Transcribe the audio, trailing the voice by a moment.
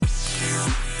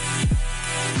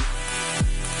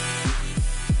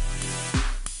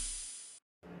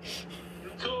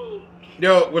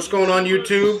Yo, what's going on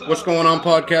YouTube? What's going on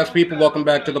podcast people? Welcome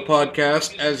back to the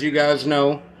podcast. As you guys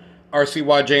know,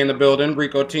 RCYJ in the building,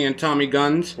 Rico T and Tommy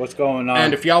Guns. What's going on?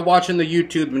 And if y'all watching the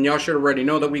YouTube, then y'all should already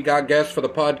know that we got guests for the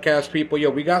podcast people.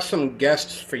 Yo, we got some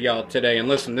guests for y'all today. And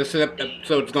listen, this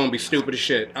episode's going to be stupid as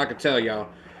shit. I can tell y'all.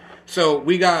 So,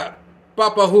 we got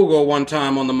Papa Hugo one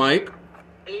time on the mic.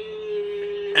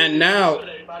 And now,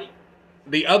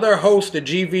 the other host, the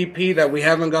GVP, that we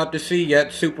haven't got to see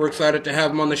yet. Super excited to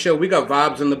have him on the show. We got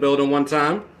Vibes in the building one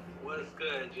time. What's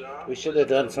good, y'all? We should have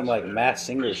done some like mass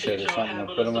singer shit or something and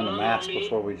put him in a mask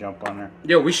before we jump on there.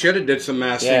 Yo, we should have did some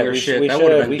mass singer shit. That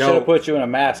would have been dope. We should have put you in a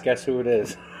mask. Guess who it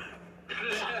is?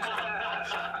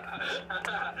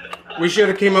 We should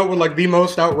have came up with like the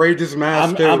most outrageous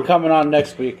mask. I'm coming on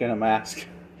next week in a mask,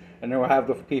 and then we'll have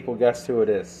the people guess who it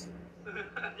is.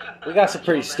 We got some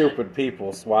pretty stupid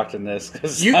people watching this.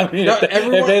 If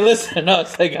they listen to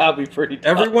us, they gotta be pretty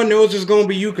dumb. Everyone knows it's gonna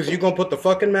be you because you're gonna put the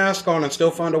fucking mask on and still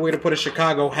find a way to put a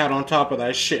Chicago hat on top of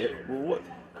that shit.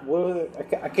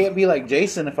 I can't be like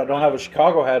Jason if I don't have a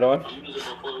Chicago hat on.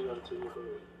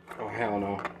 Oh, hell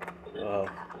no.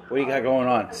 What do you got going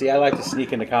on? See, I like to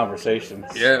sneak into conversations.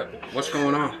 Yeah, what's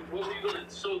going on?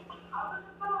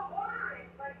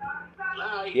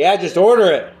 Yeah, just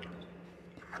order it.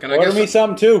 Can Order me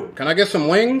something too. Can I get some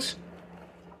wings?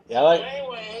 Yeah,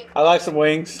 I like some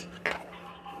wings.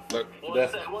 Look, One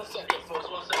second,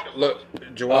 folks. look,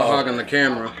 Joel hogging the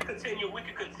camera. We can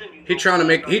continue. He trying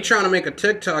to make a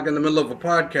TikTok in the middle of a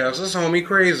podcast. This homie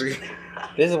crazy.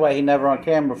 This is why he never on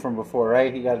camera from before,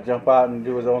 right? He got to jump out and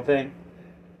do his own thing.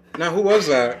 Now, who was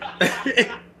that?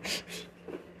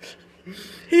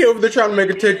 He over there trying to make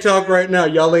a TikTok right now.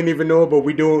 Y'all ain't even know it, but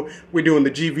we doing the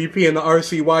GVP and the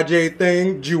RCYJ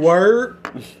thing. G-word.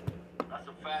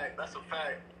 That's a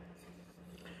fact.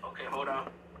 Okay, hold on.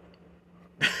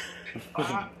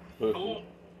 Cool.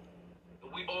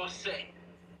 We all set.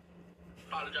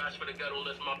 Apologize for the ghetto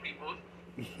list, my people.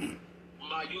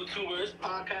 My YouTubers,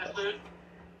 podcasters.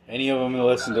 Any of them who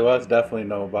listen to us definitely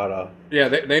know about Yeah,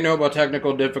 they know about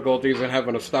technical difficulties and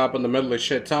having to stop in the middle of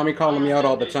shit. Tommy calling me out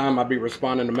all the time. I be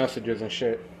responding to messages and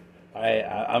shit.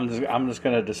 I'm just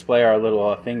gonna display our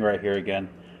little thing right here again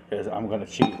because I'm gonna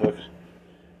cheat. Look,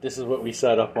 this is what we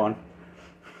set up on.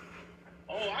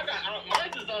 Oh,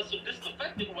 mine is on some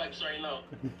disinfectant wipes right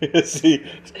now. See,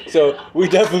 so we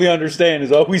definitely understand.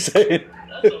 Is all we saying.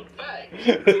 That's a fact.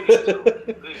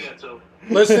 Good ghetto.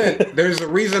 Listen, there's a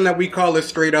reason that we call it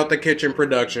Straight Out the Kitchen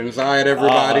Productions. All right,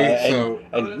 everybody.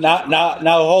 And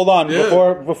now, hold on.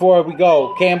 Yeah. Before we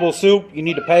go, Campbell Soup, you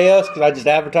need to pay us because I just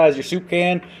advertised your soup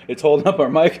can. It's holding up our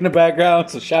mic in the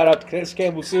background. So shout out to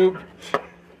Campbell Soup.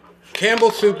 Campbell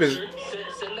Soup is.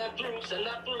 Send that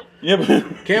through.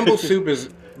 Yep. Campbell Soup is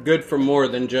good for more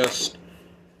than just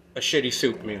a shitty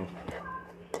soup meal.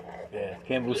 Yeah,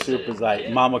 Campbell Soup is like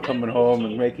mama coming home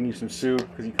and making you some soup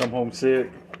because you come home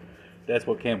sick. That's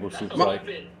what Campbell Soup's like.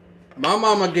 My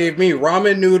mama gave me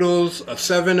ramen noodles, a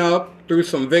 7-Up, threw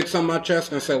some Vicks on my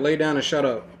chest, and said, lay down and shut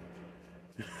up.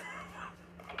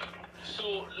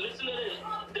 So, listen to this.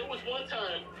 There was one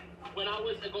time when I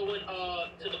was going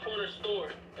to the corner store,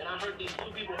 and I heard these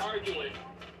two people arguing,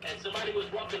 and somebody was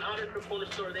walking out of the corner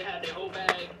store. They had their whole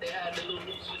bag, they had their little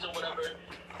nooses or whatever,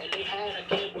 and they had a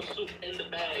Campbell Soup in the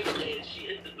bag, and she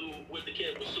hit the dude with the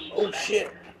Campbell Soup. Oh,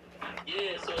 shit.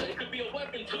 Yeah, so it could be a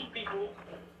weapon too, people.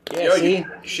 Yeah, Yo, see? you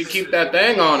should keep that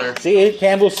thing on her. See,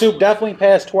 Campbell Soup definitely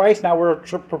passed twice. Now we're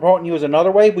promoting you as another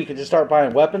way. We could just start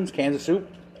buying weapons, cans of soup,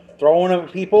 throwing them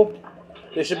at people.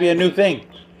 This should be a new thing.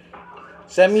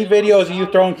 Send me videos of you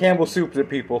throwing Campbell Soups at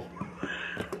people.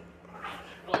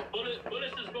 What, bullets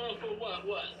is going for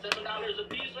what, $7 a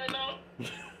piece right now?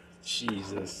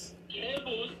 Jesus.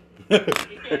 Campbell's, you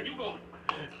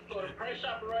go to Price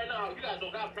Shopper right now. You guys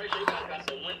don't got Price Shopper. You guys got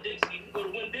some Winn Dixie. You go to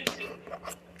Winn Dixie.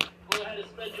 Go ahead and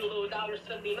spend your little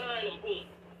 $1.79 and boom.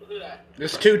 Look at that.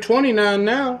 It's $2.29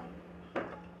 now. Oh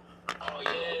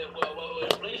yeah, well,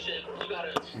 inflation. You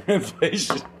gotta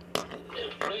Inflation.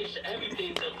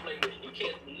 Everything's inflated. You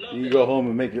can't do nothing. You go home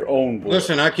and make your own boy.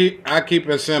 Listen, I keep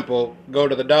it simple. Go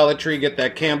to the Dollar Tree, get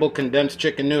that Campbell condensed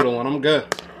chicken noodle, and I'm good.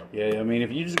 Yeah, I mean,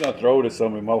 if you're just gonna throw it at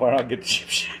somebody, why not get the cheap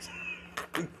shit?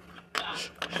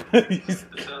 That's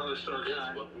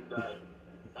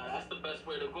the best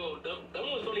way to go. Them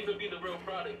ones don't even be the real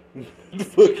product.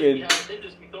 Fucking. They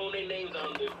just be throwing their names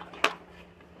out there.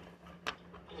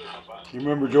 You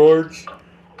remember George?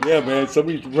 Yeah, man.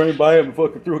 Somebody running by him and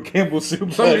fucking threw a Campbell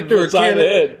Soup. Somebody threw a side of the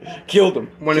head. Killed him.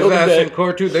 When his ass in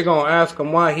court too, they gonna ask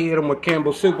him why he hit him with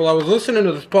Campbell Soup. Well, I was listening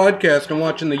to this podcast and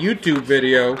watching the YouTube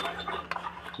video.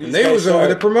 And they was over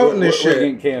there promoting this shit. We're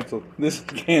getting canceled. This is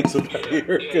canceled right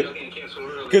here. Yeah, getting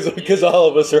canceled early. Because all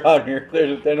of us are on here.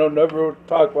 They don't never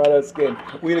talk about us again.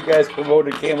 We the guys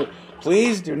promoted Campbell.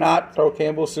 Please do not throw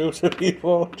Campbell soup at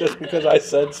people just because I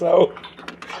said so.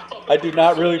 I do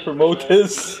not really promote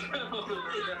this.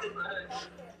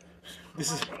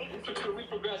 This is.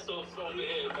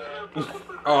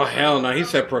 Oh hell no! He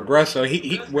said Progresso.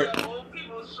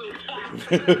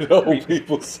 Old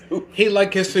people soup. He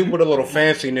like his soup with a little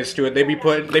fanciness to it. They be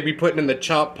putting in the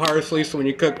chopped parsley, so when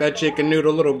you cook that chicken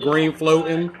noodle, a little green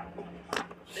floating.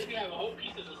 They be having whole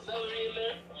pieces of celery in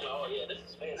there. Oh yeah, this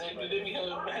is fancy. They be having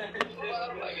whole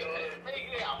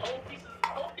pieces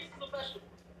of vegetables.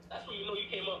 That's when you know you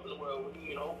came up in the world, when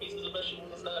you eat whole pieces of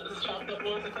vegetables instead of chopped up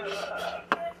ones.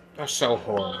 That's so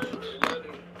horrible.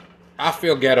 I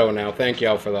feel ghetto now. Thank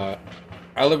y'all for that.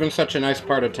 I live in such a nice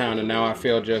part of town, and now I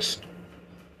feel just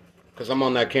because I'm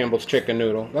on that Campbell's chicken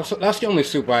noodle. That's the only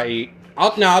soup I eat.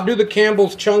 I'll do the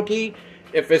Campbell's chunky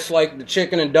if it's like the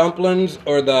chicken and dumplings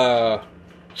or the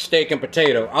steak and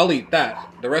potato. I'll eat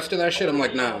that. The rest of that shit, I'm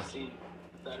like, nah. The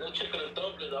chicken and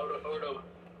dumplings or the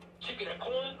chicken and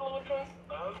corn going on.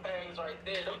 Them things right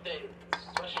there, them things.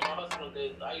 Especially my husband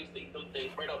did. I used to eat them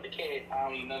things right out the can. I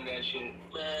don't eat none of that shit.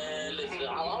 Man, listen,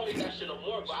 I don't eat that shit no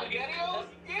more. But SpaghettiOs?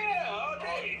 Yeah, all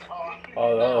day.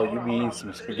 Oh, you be eating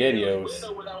some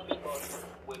SpaghettiOs.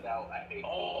 Without, I hate.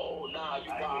 Oh, nah,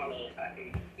 you wildin'. I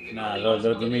hate. Nah,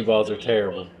 the meatballs are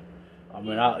terrible. I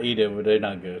mean, I'll eat it, but they're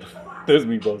not good. Those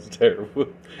meatballs are terrible.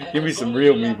 Give me some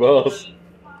real meatballs.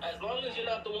 As long as you're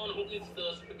not the one who eats the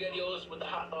SpaghettiOs with the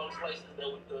hot dog slices,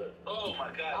 then with the. Oh my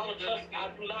god. I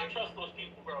do not trust those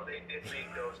people, Bro, they did make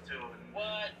those too.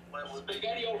 What?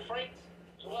 SpaghettiO Franks?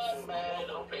 What, man?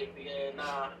 Okay, yeah,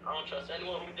 nah. I don't trust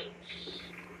anyone who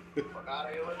did. Fuck out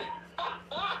of here with it.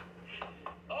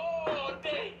 Oh,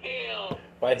 damn.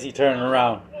 Why is he turning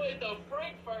around? Boy, the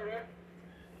Frankfurter.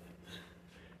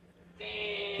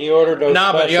 Damn. He ordered those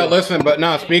But special.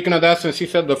 listen, speaking of that, since he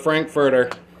said the Frankfurter,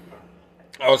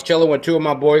 I was chilling with two of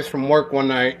my boys from work one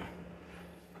night,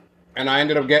 and I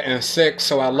ended up getting sick,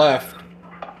 so I left.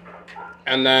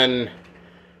 And then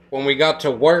when we got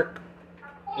to work,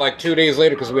 like 2 days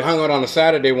later, because we hung out on a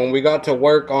Saturday, when we got to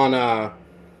work on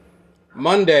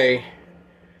Monday,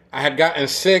 I had gotten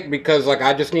sick because like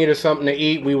I just needed something to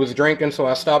eat. We was drinking, so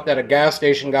I stopped at a gas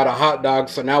station, got a hot dog.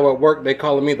 So now at work, they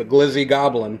calling me the Glizzy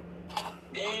Goblin.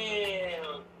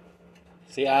 Damn.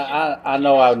 See, I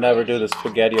know I would never do the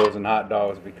SpaghettiOs and hot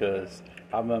dogs because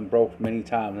I've been broke many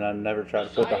times and I never tried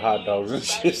to put the hot dogs and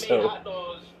shit. So. Hot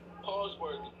dogs, pause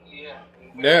worthy. Yeah.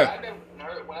 Yeah. I never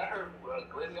heard, when I heard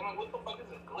glizzy, I'm like, what the fuck is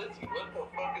a glizzy? What the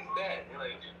fuck is that? And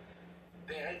like,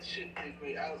 that shit takes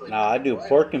me. I was like, Nah, I do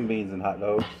pork and beans and hot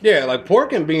dogs. Yeah, like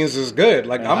pork and beans is good.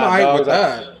 Like And I'm hot alright with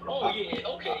dogs, that. Oh, yeah,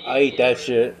 okay. I eat that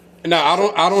shit. No,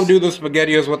 I don't do the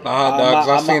SpaghettiOs with the hot dogs.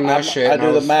 I've seen that shit. I and do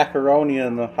was- the macaroni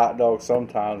and the hot dogs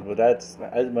sometimes, but it's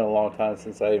been a long time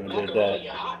since I even did Macaroni that. and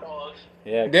hot dogs.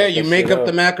 Yeah, Yeah, cut you that make shit up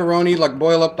the macaroni, like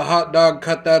boil up the hot dog,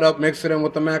 cut that up, mix it in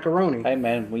with the macaroni. Hey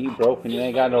man, when you broke and you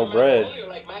ain't got no bread. Macaroni or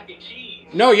like mac and cheese.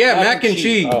 No, yeah, mac and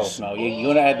cheese. Oh no, you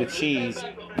gonna add the cheese.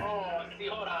 Oh, see,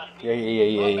 hold on. Yeah.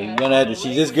 You gonna add the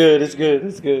cheese. It's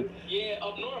good. Yeah,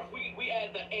 up north we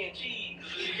add the and cheese.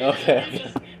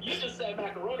 Okay. You just said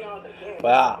macaroni on the damn.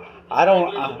 Well, I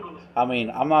don't. I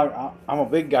mean, I'm not. I'm a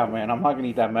big guy, man. I'm not gonna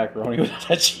eat that macaroni with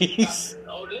that cheese.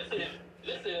 Oh, listen.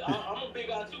 I'm a big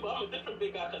guy too, but I'm a different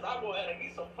big guy because I go ahead and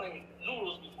eat some plain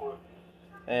noodles before.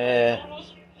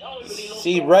 Noodles? I don't even need no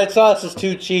See, sauce. red sauce is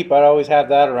too cheap. I'd always have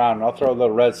that around. I'll throw a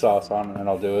little red sauce on it and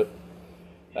I'll do it.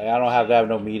 Like, I don't have to have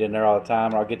no meat in there all the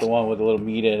time. I'll get the one with a little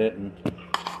meat in it, and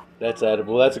that's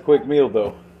edible. That's a quick meal,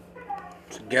 though.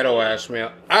 It's a ghetto ass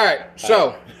meal. All right,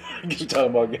 so Keep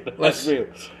talking about ghetto Let's- ass meal.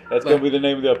 That's gonna be the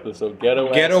name of the episode.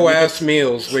 Ghetto ass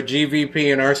meals with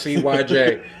GVP and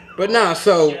RCYJ. But nah,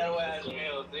 so ghetto ass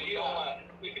meals. You know what?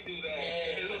 We could do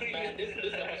that. Man, this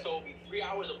episode will be 3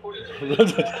 hours and 42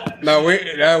 minutes. no,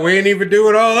 we ain't even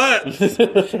doing all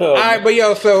that. All right, but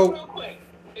yo, so Real quick,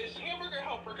 is hamburger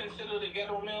helper considered a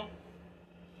ghetto meal?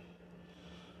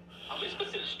 I mean, it's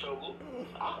considered struggle.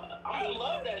 I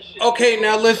love that shit. okay,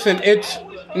 now listen, it's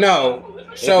no.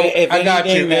 So if I got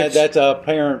you. anything, It's- that's a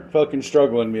parent fucking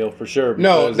struggling meal for sure.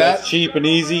 No, because that- that's cheap and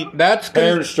easy. That's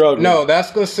parent struggle. No,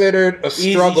 that's considered a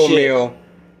struggle shit. meal.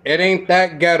 It ain't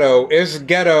that ghetto. It's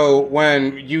ghetto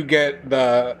when you get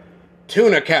the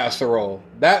tuna casserole.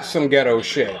 That's some ghetto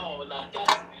shit. No, not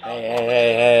that.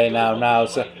 Hey, now.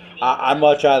 So, I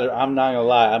much rather. I'm not gonna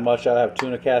lie. I much rather have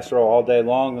tuna casserole all day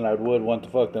long than I would want to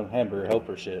fuck them hamburger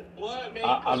helper shit. What, man? I-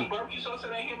 You put I'm- some barbecue sauce in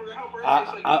that hamburger helper? It I-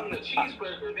 tastes like I- eating a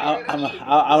cheeseburger.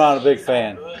 I'm not a big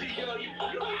fan. Yo, you gotta try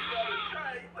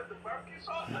it. You put the barbecue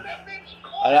sauce on that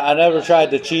bitch? I never tried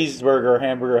the cheeseburger,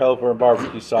 hamburger helper, and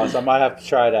barbecue sauce. I might have to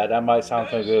try that. That might sound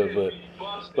kind of good,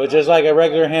 but just like a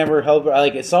regular hamburger helper,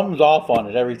 like something's off on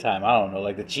it every time. I don't know,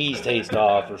 like the cheese tastes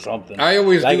off or something. I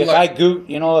always like do if like... I goot,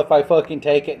 if I fucking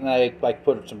take it and I like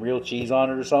put some real cheese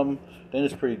on it or something, then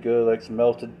it's pretty good, like some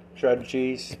melted shredded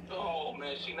cheese. Oh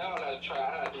man, see now I gotta try.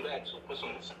 I gotta do that too. Put some,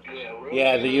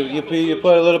 You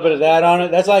put a little bit of that on it.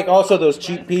 That's like also those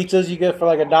cheap pizzas you get for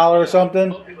like $1 or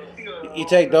something. You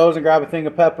take those and grab a thing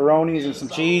of pepperonis and some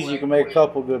cheese. You can make a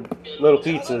couple good little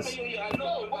pizzas. Are you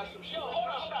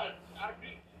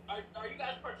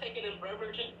guys partaking in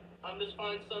beverage on this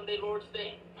fine Sunday, Lord's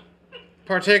Day?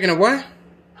 Partaking of what?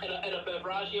 In a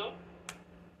beveragio?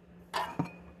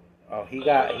 Oh, I'm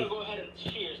gonna go ahead and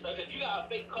cheers. Like, if you got a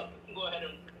fake cup, you can go ahead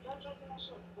and...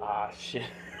 Ah, shit.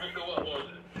 Drink of what was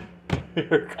it?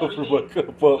 Here, cover my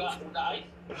cup up. The ice?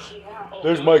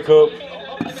 There's my cup.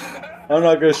 I'm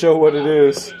not gonna show what it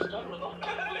is.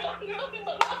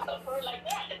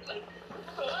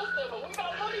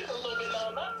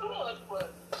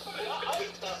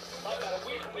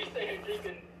 We stay here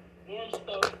drinking warm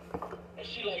stuff, and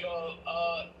she like,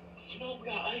 we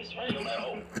got ice, right? I'm like,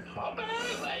 oh, my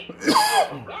bad. Like,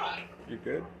 oh, God. You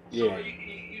good? So Yeah.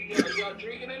 y'all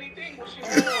drinking anything? What's your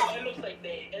It looks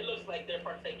like they're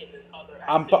partaking in other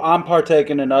activities. I'm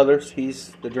partaking in others.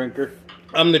 He's the drinker.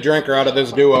 I'm the drinker out of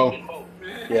this duo.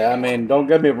 Yeah, I mean, don't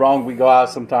get me wrong. We go out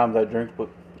sometimes. I drink, but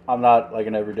I'm not like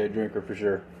an everyday drinker for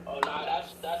sure. Oh, nah,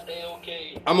 that's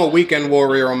A-okay. I'm a weekend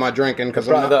warrior on my drinking because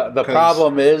The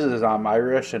problem is I'm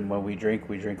Irish, and when we drink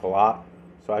a lot.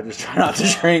 So I just try not to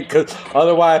drink, because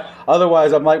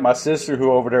otherwise I'm like my sister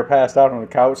who over there passed out on the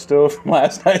couch still from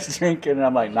last night's drinking, and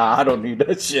I'm like, nah, I don't need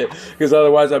that shit, because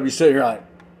otherwise I'd be sitting here like,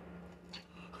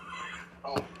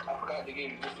 Oh, I forgot to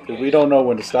give you this. because we don't know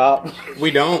when to stop.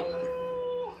 we don't.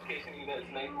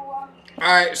 All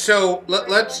right, so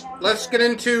let's get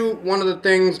into one of the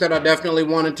things that I definitely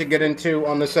wanted to get into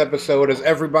on this episode. As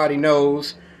everybody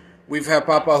knows, we've had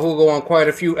Papa Hugo on quite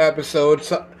a few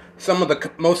episodes. Some of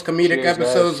the most comedic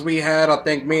episodes we had, I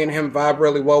think me and him vibe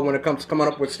really well when it comes to coming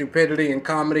up with stupidity and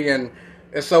comedy, and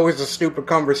it's always a stupid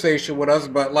conversation with us.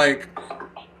 But like,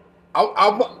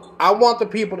 I want the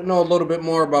people to know a little bit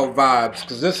more about Vibes,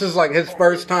 because this is like his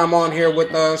first time on here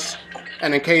with us.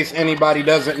 And in case anybody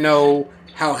doesn't know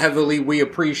how heavily we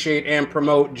appreciate and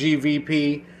promote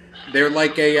GVP, they're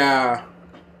like I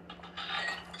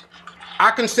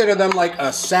consider them like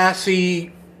a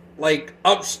sassy, like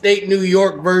upstate New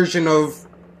York version of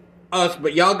us,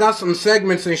 but y'all got some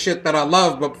segments and shit that I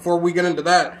love. But before we get into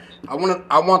that, I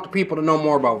want the people to know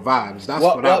more about Vibes. That's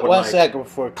what I would One like. second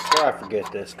before I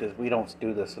forget this, because we don't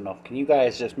do this enough. Can you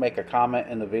guys just make a comment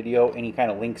in the video, any kind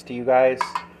of links to you guys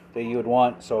that you would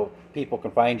want, so people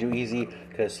can find you easy?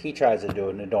 Because he tries to do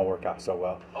it and it don't work out so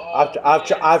well.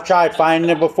 I've tried finding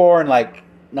it before, and like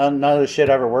none of the shit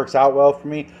ever works out well for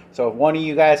me. So if one of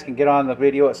you guys can get on the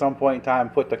video at some point in time,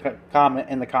 put the comment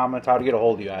in the comments how to get a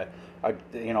hold of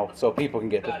you, so people can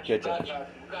get you.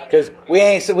 Because we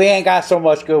ain't got so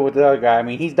much good with the other guy. I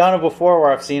mean, he's done it before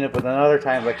where I've seen it, but then other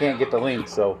times I can't get the link.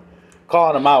 So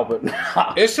calling him out, but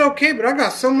it's okay. But I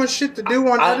got so much shit to do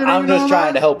on editing. I'm just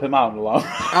trying to help him out in the long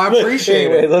run. I appreciate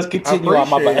anyway, it. Let's continue on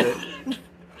my bad.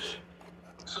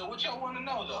 So what y'all want to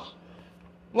know though?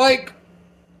 Like,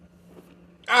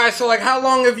 all right. So like, how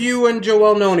long have you and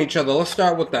Joel known each other? Let's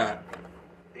start with that.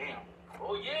 Damn.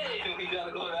 Oh yeah, we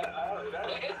gotta go that.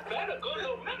 It's been a good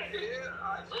little minute. Yeah,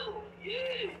 high school.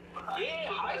 Yeah,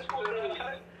 high school.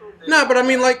 No, but I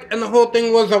mean, like, and the whole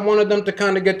thing was I wanted them to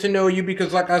kind of get to know you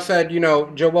because, like I said,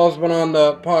 Joel's been on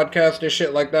the podcast and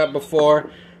shit like that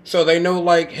before, so they know,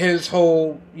 like, his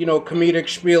whole, comedic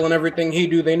spiel and everything he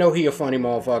do. They know he a funny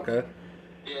motherfucker.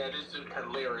 Yeah, this is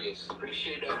hilarious.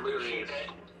 Appreciate that. Hilarious.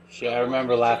 Yeah, I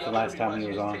remember laughing last time he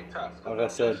was on. Like I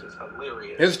said,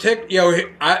 hilarious. His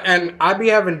I be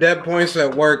having dead points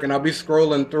at work, and I'll be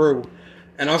scrolling through,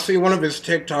 and I'll see one of his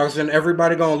TikToks, and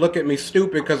everybody gonna look at me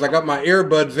stupid because I got my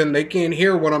earbuds in. They can't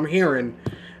hear what I'm hearing,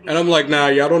 and I'm like, nah,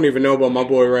 y'all don't even know about my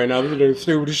boy right now. This is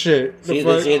stupid as shit. See,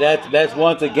 that's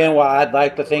once again why I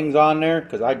like the things on there,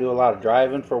 because I do a lot of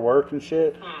driving for work and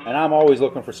shit, and I'm always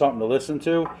looking for something to listen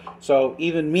to. So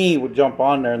even me would jump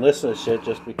on there and listen to shit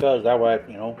just because that way,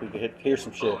 we could hear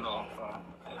some shit.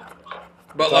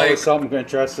 But It's like always something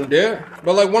interesting. Yeah,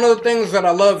 but like one of the things that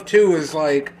I love too is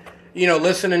like,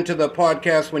 listening to the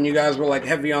podcast when you guys were like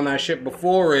heavy on that shit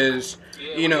before is,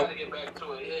 we gotta get back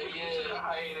to it.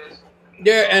 Hiatus.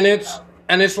 Yeah, and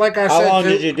it's like I said. How long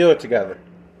did you do it together?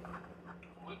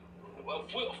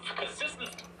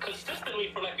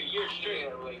 Consistently for like a year straight.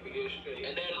 Yeah, like a year straight.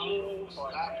 And then moves.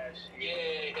 Yeah,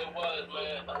 it was,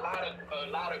 man. A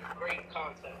lot of great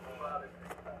content, man.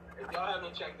 If y'all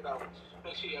haven't checked it out,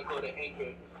 make sure y'all go to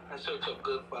Anchor and search up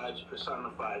Good Vibes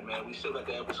Personified, man. We still got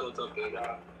the episodes up there,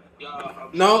 y'all.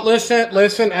 No,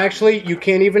 listen. Actually, you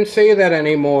can't even say that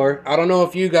anymore. I don't know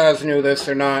if you guys knew this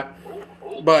or not,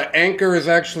 but Anchor is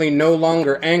actually no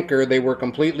longer Anchor. They were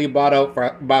completely bought out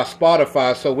by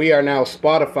Spotify, so we are now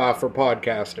Spotify for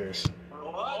podcasters.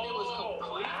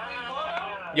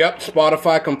 Yep,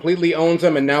 Spotify completely owns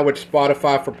them, and now it's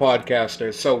Spotify for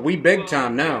podcasters. So we big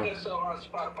time now. So on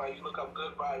Spotify, you look up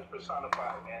Good Vibes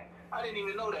Personified, man. I didn't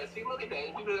even know that. See, look at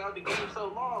that. We've been out the game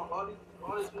so long. All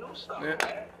this new stuff, yeah.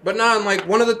 Man. But now, like,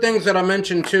 one of the things that I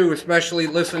mentioned, too, especially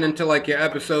listening to, like, your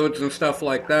episodes and stuff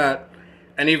like that,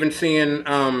 and even seeing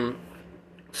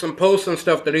some posts and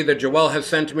stuff that either Joel has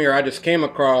sent to me or I just came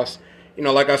across, you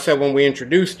know, like I said when we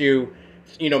introduced you,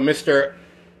 you know, Mr.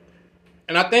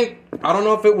 And I don't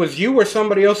know if it was you or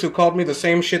somebody else who called me the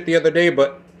same shit the other day,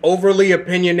 but overly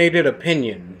opinionated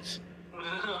opinions.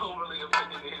 Overly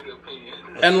opinionated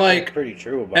opinions. And like, that's pretty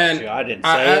true about you. I didn't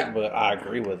say it, but I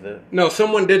agree with it. No,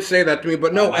 someone did say that to me,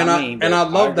 but no, I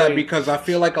love that because I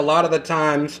feel like a lot of the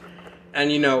times,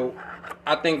 and you know,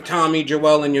 I think Tommy,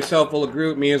 Joel, and yourself will agree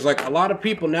with me, is like a lot of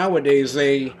people nowadays,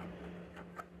 they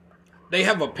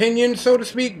have opinions, so to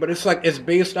speak, but it's like it's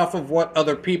based off of what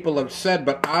other people have said.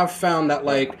 But I've found that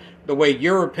like the way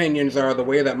your opinions are, the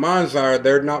way that mine are,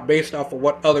 they're not based off of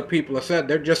what other people have said.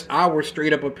 They're just our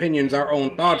straight up opinions, our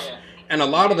own thoughts. Yeah. And a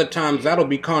lot of the times that'll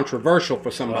be controversial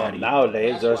for somebody. Well,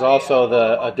 nowadays, there's also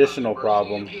the additional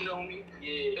problem. If you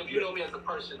know me as a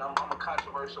person, I'm a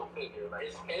controversial figure.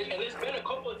 Like, and it's been a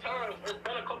couple of times.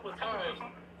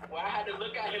 Where I had to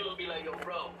look at him and be like, yo,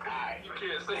 bro, alright. You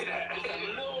can't say that. Just a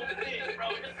little bit, bro.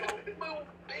 Just a little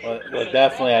bit. Well,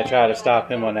 definitely I try to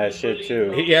stop him on that shit,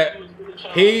 too. Yeah,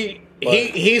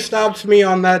 he stops me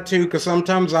on that, too, because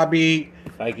sometimes I be...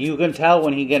 Like, you can tell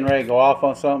when he getting ready to go off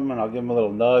on something, and I'll give him a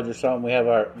little nudge or something. We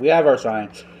have our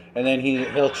signs. And then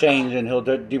he'll change, and he'll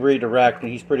redirect,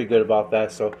 and he's pretty good about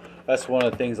that. So that's one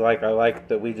of the things I like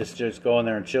that we just go in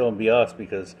there and chill and be us,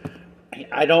 because...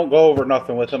 I don't go over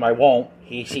nothing with him. I won't.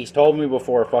 He's told me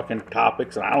before fucking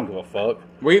topics, and I don't give a fuck.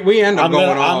 We end up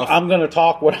going off. I'm going to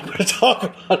talk what I'm going to talk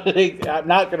about. I'm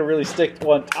not going to really stick to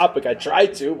one topic. I try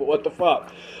to, but what the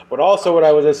fuck? But also what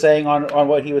I was just saying on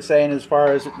what he was saying as far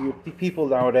as people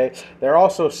nowadays, they're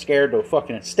also scared to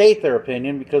fucking state their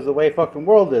opinion because of the way fucking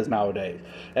world is nowadays.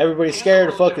 Everybody's scared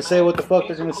to fucking say what the fuck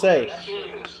they're going to say. That's the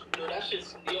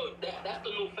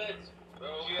new feds, bro.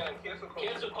 Yeah,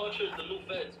 cancel culture is the new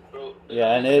feds, bro.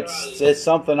 Yeah, and it's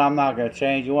something I'm not going to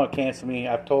change. You want to cancel me?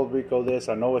 I've told Rico this.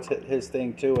 I know it's his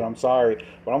thing too, and I'm sorry,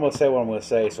 but I'm going to say what I'm going to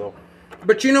say. So,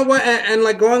 but you know what? And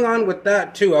like going on with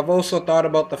that too, I've also thought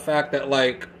about the fact that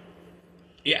like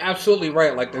you're absolutely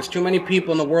right. Like there's too many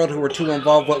people in the world who are too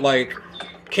involved with like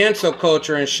cancel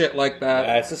culture and shit like that.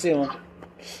 That's the ceiling.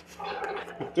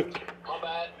 You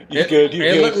good.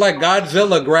 It looked like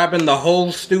Godzilla grabbing the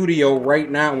whole studio right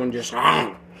now and just.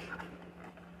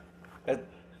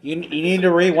 You need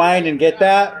to rewind and get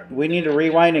that. We need to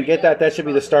rewind and get that. That should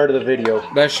be the start of the video.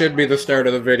 That should be the start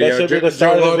of the video. That should be the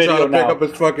start of the video now. Pick up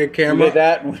his fucking camera. You get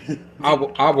that?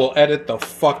 I will edit the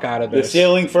fuck out of this. The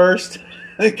ceiling first,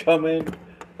 then come in.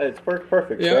 It's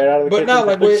perfect. Yeah, right out of the but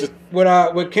kitchen. no,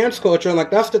 like with cancel culture, and like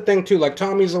that's the thing too. Like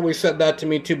Tommy's always said that to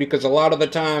me too, because a lot of the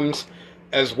times,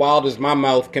 as wild as my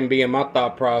mouth can be in my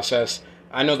thought process,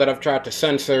 I know that I've tried to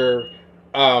censor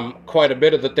quite a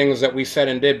bit of the things that we said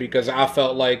and did because I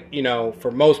felt like, you know,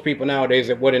 for most people nowadays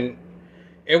it wouldn't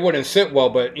sit well.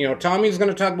 But, you know, Tommy's going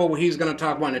to talk about what he's going to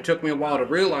talk about, and it took me a while to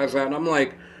realize that. And I'm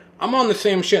like, I'm on the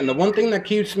same shit. And the one thing that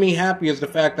keeps me happy is the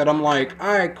fact that I'm like,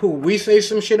 all right, cool. We say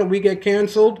some shit and we get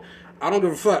canceled. I don't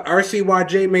give a fuck.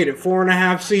 RCYJ made it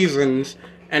 4.5 seasons,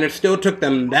 and it still took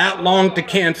them that long to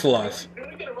cancel us.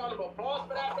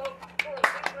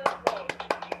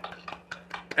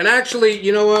 And actually,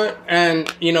 you know what? And,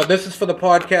 you know, this is for the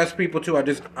podcast people, too.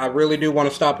 I really do want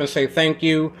to stop and say thank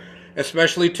you,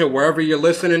 especially to wherever you're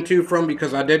listening to from,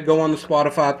 because I did go on the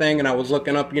Spotify thing, and I was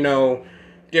looking up, you know,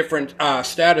 different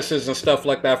statuses and stuff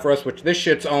like that for us, which this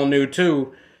shit's all new,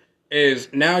 too, is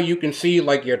now you can see,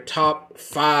 like, your top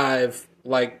 5,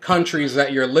 like, countries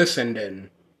that you're listened in.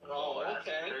 Oh, that's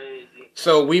crazy.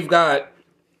 So we've got,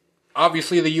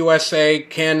 obviously, the USA,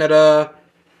 Canada,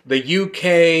 the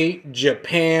UK,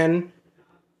 Japan.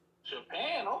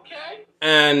 Japan, okay.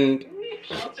 And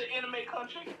Shout out to anime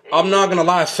country. I'm not gonna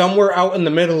lie, somewhere out in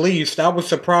the Middle East, I was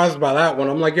surprised by that one.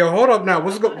 I'm like, yo, hold up now,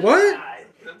 what?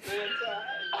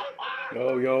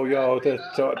 Yo,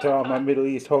 to all my Middle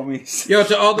East homies. Yo,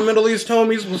 to all the Middle East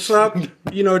homies, what's up?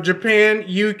 You know, Japan,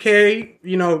 UK,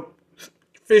 you know,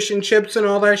 fish and chips and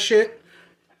all that shit.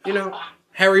 You know,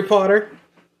 Harry Potter.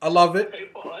 I love it.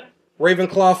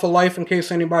 Ravenclaw for life, in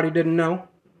case anybody didn't know.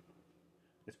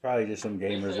 It's probably just some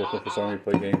gamers looking for somebody to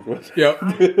play games with. Yep.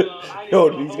 Yo,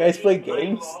 do these guys play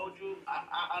games? I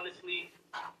honestly,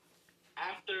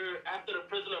 after the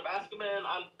Prisoner of Azkaban,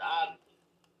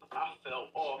 I fell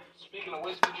off. Speaking of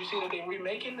which, did you see that they're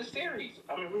remaking the series?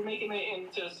 Remaking it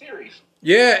into a series.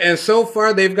 Yeah, and so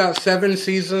far they've got 7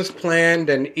 seasons planned,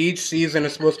 and each season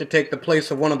is supposed to take the place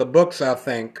of one of the books, I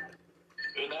think.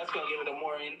 And that's going to give it a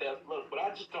more in-depth look, but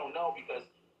I just don't know because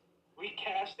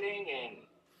recasting and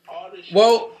all this shit.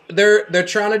 Well, they're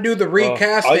trying to do the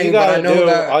recasting, but I know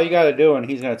that... All you gotta do, and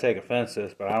he's gonna take offense to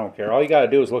this, but I don't care. All you gotta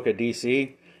do is look at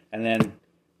DC, and then,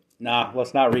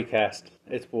 let's not recast.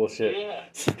 It's bullshit. Yeah.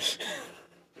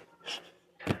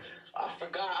 I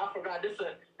forgot.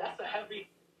 That's a heavy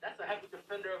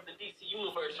defender of the DC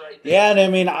universe right there. Yeah, and I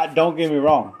mean, don't get me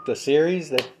wrong. The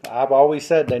series, I've always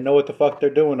said they know what the fuck they're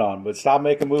doing on, but stop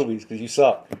making movies because you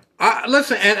suck.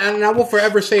 Listen, and I will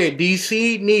forever say it.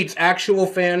 DC needs actual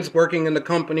fans working in the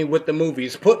company with the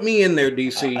movies. Put me in there,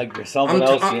 DC. Someone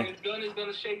else. James Gunn is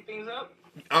going to shake things up?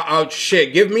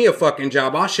 Shit, give me a fucking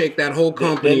job. I'll shake that whole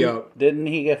company up. Didn't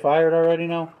he get fired already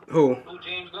now? Who?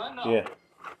 James Gunn? No. Yeah.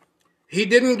 He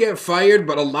didn't get fired,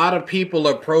 but a lot of people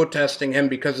are protesting him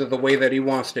because of the way that he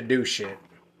wants to do shit.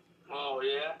 Oh,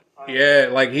 yeah? Yeah,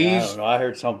 like I don't know. I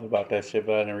heard something about that shit,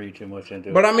 but I didn't read too much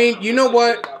into it. But I mean, you know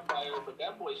what? Got fired, but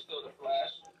that boy's still the Flash.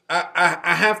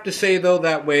 I have to say, though,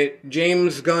 that with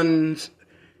James Gunn's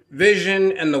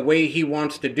vision and the way he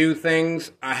wants to do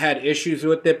things, I had issues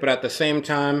with it, but at the same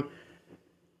time,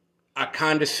 I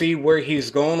kind of see where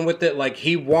he's going with it. Like,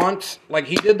 he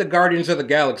did the Guardians of the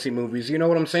Galaxy movies, you know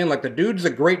what I'm saying? Like, the dude's a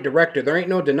great director. There ain't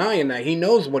no denying that. He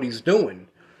knows what he's doing.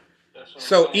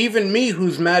 So even me,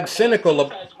 who's mad cynical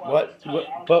of... But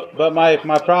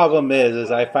my problem is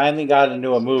I finally got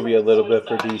into a movie a little bit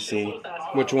for DC.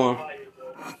 Which one?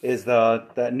 Is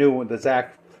that new one, the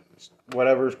Zack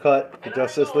whatever's cut, the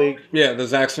Justice League? Yeah, the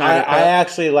Zack Snyder cut. I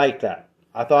actually liked that.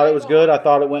 I thought it was good. I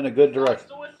thought it went in a good direction.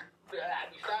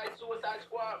 Besides Suicide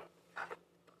Squad,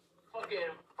 fucking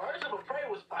Birds of a Prey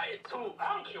was fire too.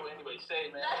 I don't care what anybody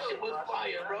say, man. That shit was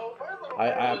fire, bro.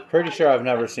 I'm pretty sure I've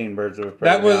never seen Birds of a Prey.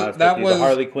 That was the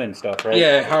Harley Quinn stuff, right?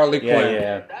 Yeah, Harley Quinn.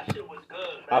 Yeah. That shit was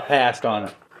good, man. I passed on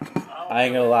it. I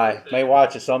ain't gonna lie. May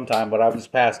watch it sometime, but I've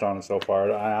just passed on it so far.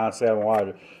 I honestly haven't watched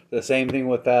it. The same thing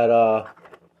with that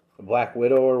Black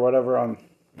Widow or whatever on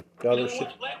the other shit.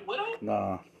 Black Widow?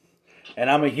 No. And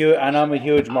I'm a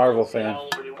huge Marvel fan. I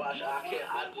don't really watch it. I'm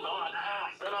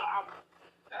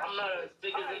not as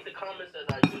big into comics as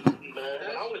I used to be, man.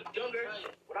 When I was younger,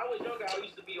 I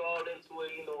used to be all into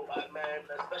it, you know, like, man,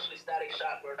 especially Static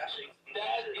Shock, where that shit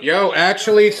used to be. Yo,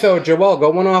 actually, so Joel,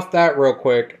 going off that real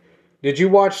quick, did you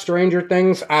watch Stranger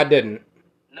Things? I didn't.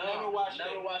 No,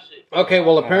 never watched it. Okay,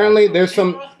 well, apparently there's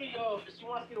some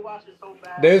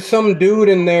dude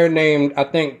in there named, I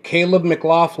think, Caleb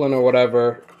McLaughlin or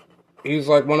whatever. He's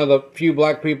like one of the few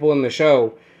black people in the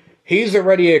show. He's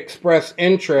already expressed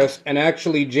interest, and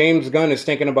actually James Gunn is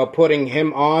thinking about putting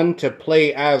him on to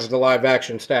play as the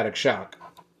live-action Static Shock.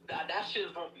 That shit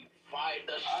is gonna be fire.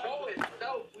 The show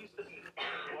itself used to be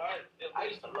what? I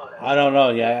used to love that. I don't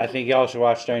know. Yeah, I think y'all should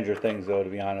watch Stranger Things, though, to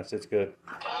be honest. It's good.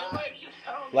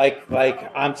 Like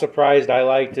I'm surprised I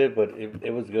liked it, but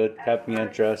it was good. Kept me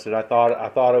interested. I thought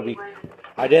it would be...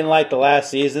 I didn't like the last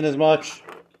season as much,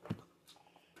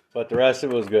 but the rest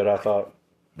of it was good, I thought.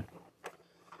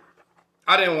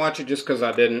 I didn't watch it just because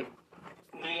I didn't.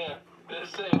 Yeah,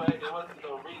 that's it, right? There wasn't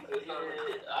no reason.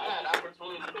 I had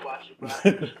opportunity to watch it, but I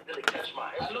didn't catch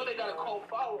my... I know they got a cult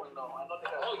following, though.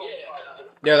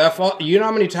 Yeah, you know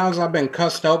how many times I've been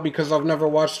cussed out because I've never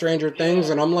watched Stranger Things,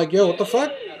 and I'm like, yo, what the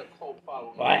fuck?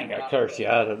 Well, I ain't got to curse you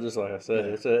out. Just like I said,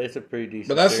 it's a pretty decent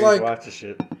but that's series. like, watch the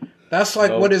shit. That's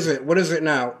like, what is it? What is it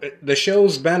now? The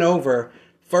show's been over.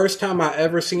 First time I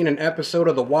ever seen an episode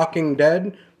of The Walking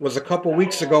Dead was a couple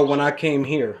weeks ago when I came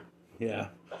here. Yeah.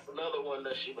 That's another one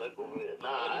that she like over there.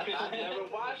 Nah, I never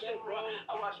watched it, bro.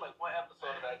 I watched like one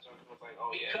episode of that joint and was like,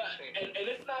 oh yeah.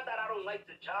 And it's not that I don't like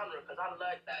the genre, because I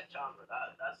like that genre.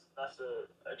 That's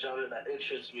a genre that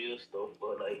interests me and stuff,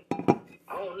 but like,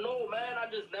 I don't know, man.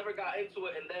 I just never got into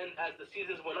it, and then as the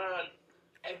seasons went on,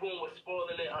 everyone was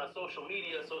spoiling it on social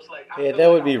media, so it's like... Yeah,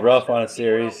 that would be rough on a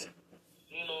series.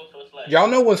 You know, so it's like... Y'all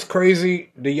know what's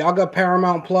crazy? Do y'all got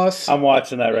Paramount Plus? I'm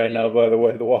watching that right now, by the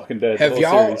way, The Walking Dead.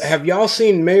 Have y'all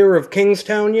seen Mayor of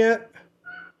Kingstown yet?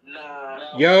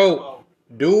 Nah. Yo,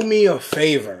 do me a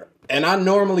favor. and I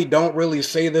normally don't really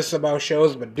say this about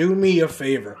shows, but do me a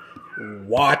favor.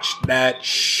 Watch that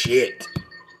shit.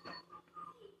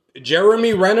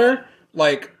 Jeremy Renner,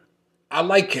 like, I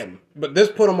like him, but this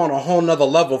put him on a whole nother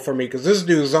level for me, because this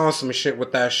dude's on some shit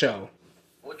with that show.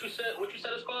 What you said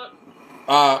it's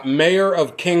called? Mayor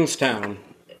of Kingstown.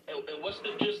 And what's the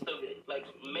gist of it? Like,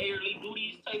 mayorly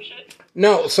duties type shit?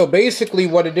 No, so basically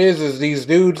what it is these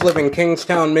dudes live in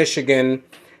Kingstown, Michigan,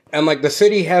 and, like, the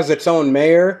city has its own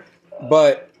mayor,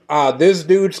 but this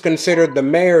dude's considered the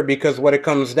mayor because what it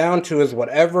comes down to is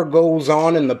whatever goes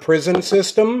on in the prison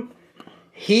system,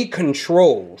 he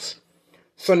controls.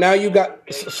 So now you got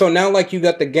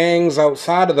the gangs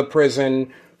outside of the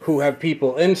prison who have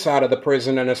people inside of the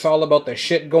prison, and it's all about the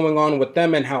shit going on with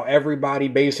them and how everybody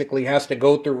basically has to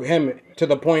go through him, to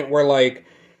the point where, like,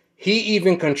 he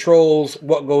even controls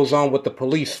what goes on with the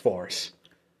police force.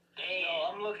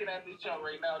 Damn, I'm looking at this show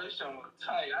right now. This show looks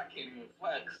tight. I can't even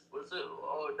flex. What's it?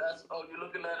 You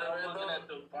looking at it? I'm looking at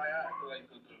the like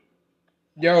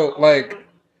Yo, like,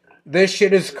 this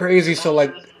shit is crazy. So,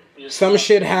 like, some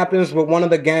shit happens with one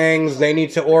of the gangs. They need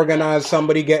to organize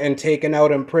somebody getting taken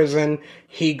out in prison.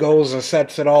 He goes and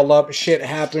sets it all up. Shit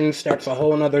happens. Starts a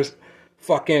whole nother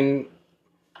fucking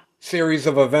series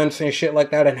of events and shit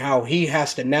like that. And how he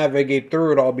has to navigate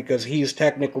through it all because he's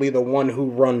technically the one who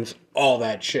runs all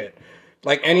that shit.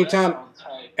 Like,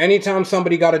 anytime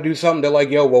somebody got to do something, they're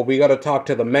like, yo, well, we got to talk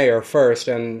to the mayor first.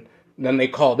 And then they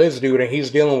call this dude and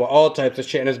he's dealing with all types of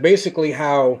shit. And it's basically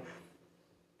how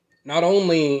not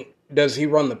only does he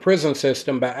run the prison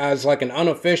system, but as like an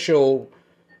unofficial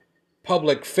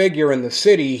public figure in the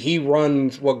city, he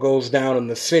runs what goes down in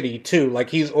the city too. Like,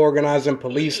 he's organizing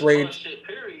police raids.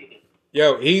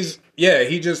 Yo, he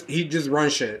just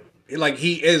runs shit. Like,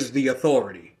 he is the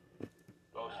authority.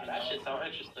 That shit sounds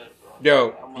interesting.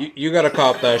 Yo, you gotta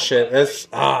cop that shit. It's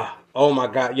oh my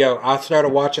god. Yo, I started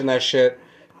watching that shit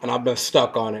and I've been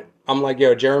stuck on it. I'm like,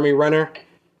 yo, Jeremy Renner,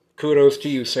 kudos to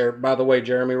you, sir. By the way,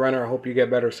 Jeremy Renner, I hope you get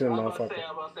better soon, motherfucker.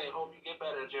 I'm about to say, hope you get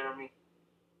better, Jeremy.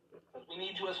 We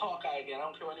need you as Hawkeye again. I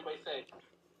don't care what anybody say.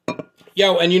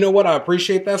 Yo, and you know what? I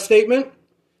appreciate that statement.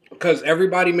 Because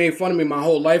everybody made fun of me my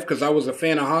whole life because I was a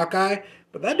fan of Hawkeye.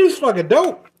 But that dude's fucking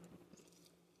dope.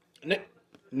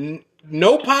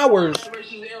 No powers.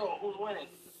 Versus Arrow, who's winning?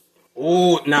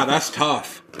 Ooh, nah, that's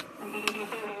tough.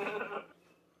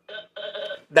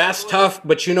 That's tough,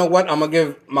 but you know what? I'm gonna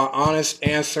give my honest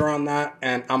answer on that,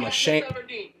 and I'm ashamed.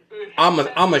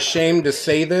 I'm ashamed to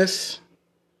say this,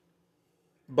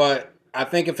 but I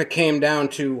think if it came down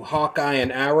to Hawkeye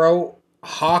and Arrow,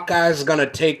 Hawkeye's gonna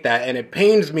take that, and it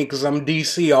pains me because I'm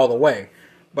DC all the way.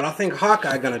 But I think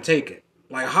Hawkeye gonna take it.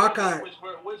 Like, Hawkeye.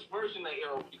 Which version of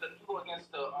Arrow? Because you go against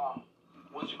the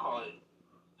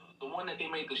the one that they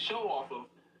made the show off of.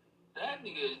 That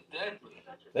nigga is deadly.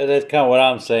 That's kind of what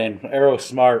I'm saying. Arrow's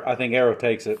smart. I think Arrow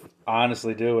takes it. I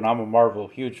honestly do, and I'm a Marvel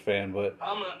huge fan, but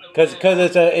because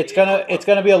it's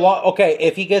gonna be a long. Okay,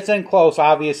 if he gets in close,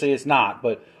 obviously it's not,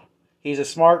 but he's a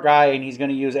smart guy, and he's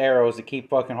gonna use arrows to keep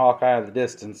fucking Hawkeye at the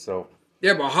distance. So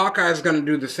yeah, but Hawkeye's gonna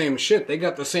do the same shit. They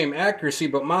got the same accuracy,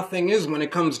 but my thing is, when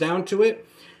it comes down to it,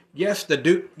 yes,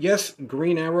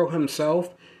 Green Arrow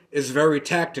himself is very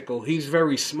tactical. He's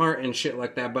very smart and shit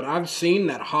like that. But I've seen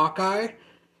that Hawkeye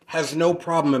has no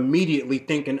problem immediately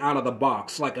thinking out of the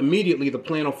box. Like, immediately the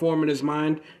plan will form in his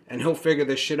mind and he'll figure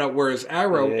this shit out. Whereas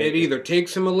Arrow, it either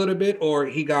takes him a little bit or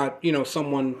he got,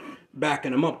 someone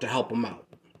backing him up to help him out.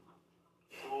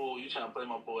 Oh, you trying to play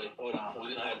my boy. Hold on. We're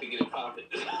going to have to get it popping.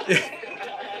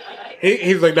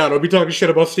 He's like, nah, don't be talking shit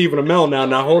about Stephen Amell now.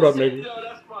 Now, hold up, nigga. Yo,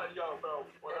 that's my, bro.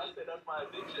 When I say that's my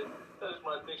addiction,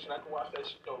 I can watch that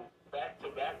shit go back to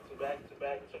back to back to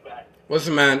back to back.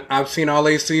 Listen, man, I've seen all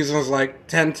 8 seasons like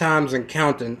 10 times and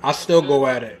counting. I still go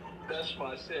at it. That's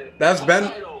my shit. That's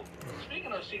Ben.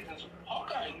 Speaking of seasons,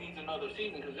 Hawkeye needs another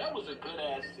season because that was a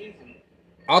good-ass season.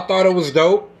 I thought it was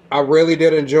dope. I really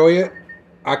did enjoy it.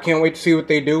 I can't wait to see what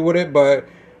they do with it, but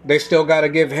they still got to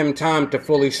give him time to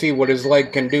fully see what his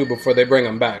leg can do before they bring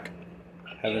him back.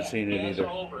 Haven't seen it either.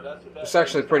 It's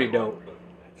actually pretty dope.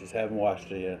 Just haven't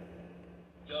watched it yet.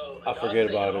 Yo, I'll forget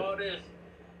about it.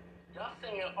 Y'all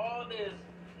saying all this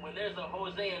when there's a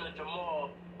Jose and a Jamal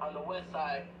on the west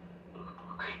side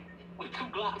with 2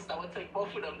 blocks that would take both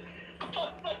of them.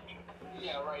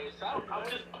 Yeah, right. I'm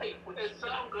just like, it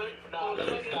sound good.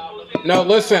 No,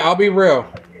 listen, I'll be real.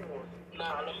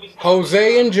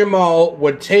 Jose and Jamal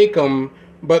would take them,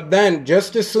 but then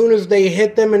just as soon as they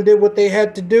hit them and did what they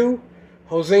had to do,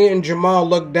 Jose and Jamal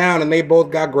looked down and they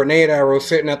both got grenade arrows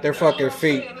sitting at their fucking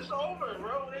feet.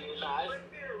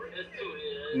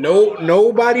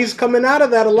 Nobody's coming out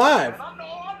of that alive. I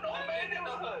know, man.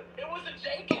 It was a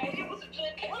JK.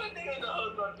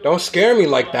 Don't scare me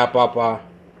like that, Papa.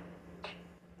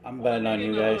 I'm betting on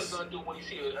you guys. What you gonna do when you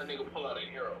see a nigga pull out an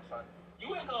arrow, son?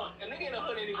 You ain't gonna, a nigga in the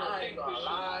hood ain't gonna take this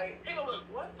shit. He gonna look,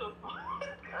 what the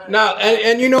fuck? Now,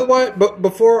 and you know what? But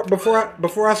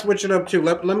before I switch it up too,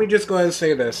 let me just go ahead and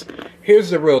say this. Here's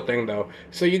the real thing, though.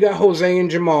 So you got Jose and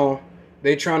Jamal.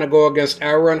 They trying to go against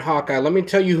Arrow and Hawkeye. Let me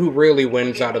tell you who really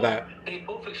wins out of that. They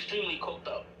both extremely coked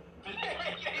up.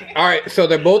 All right, so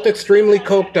they're both extremely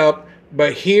coked up.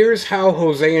 But here's how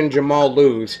Jose and Jamal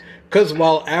lose. Because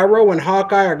while Arrow and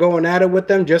Hawkeye are going at it with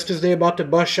them just as they're about to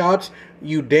bust shots,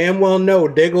 you damn well know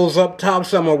Diggle's up top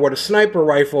somewhere with a sniper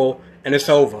rifle, and it's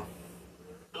over.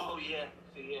 Oh, yeah.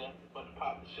 See, yeah. About to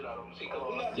pop the shit out of him. See,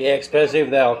 Yeah, especially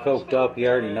if they're all coked up, he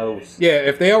already knows. Yeah,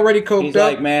 if they already coked He's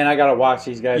up... like, man, I gotta watch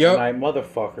these guys Yep. tonight,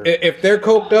 motherfucker. If they're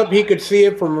coked up, he could see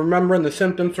it from remembering the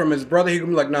symptoms from his brother. He could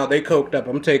be like, no, they coked up.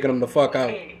 I'm taking them the fuck out.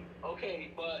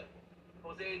 Okay, but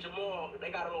Jose and Jamal,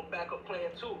 they got a little backup plan,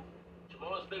 too.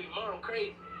 Jamal's baby mom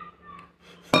crazy.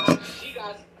 She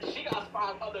got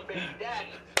 5 other baby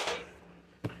daddies, right?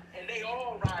 And they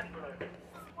all ride for her.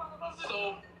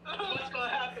 So, what's gonna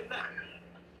happen now?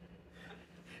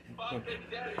 5 baby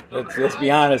daddies. Let's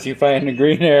be honest, you fighting the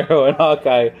Green Arrow and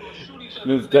Hawkeye.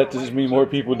 That just means more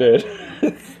people dead.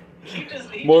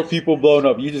 More people blown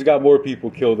up. You just got more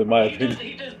people killed, in my opinion.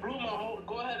 He just blew my whole.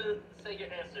 Go ahead and say your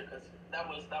answer, because that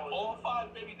was. All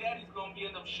 5 baby daddies gonna be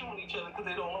end up shooting each other because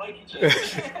they don't like each other.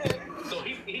 So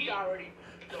he already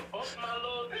debunked my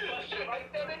little question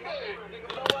right there. You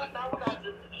know what? Now we got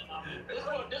to.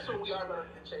 This one we are gonna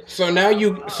chase.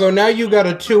 So now you got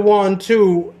a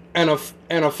 2-on-2 and a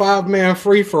 5-man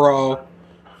free for all.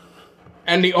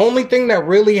 And the only thing that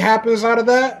really happens out of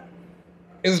that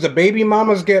is the baby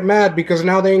mamas get mad because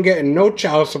now they ain't getting no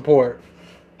child support.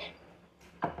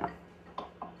 All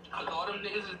them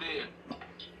niggas is dead.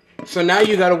 So now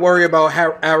you got to worry about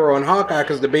Arrow and Hawkeye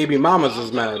because the baby mamas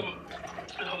is mad.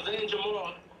 Jose and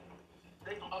Jamal,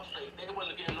 they from upstate. They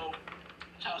wasn't getting no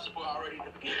child support already to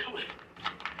begin with.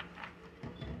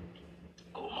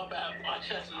 Oh, my bad. My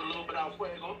chest is a little bit out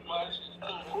fuego.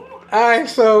 Alright,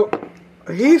 so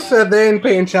he said they ain't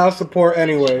paying child support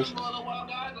anyways. Oh,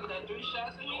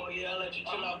 yeah, I'll let you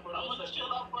chill out for a little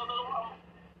while.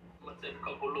 I'm going to take a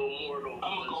couple little more, though.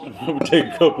 I'm gonna take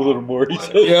a couple little more. He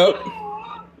said.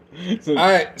 Yep. So,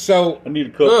 Alright, so... I need a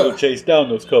couple to chase down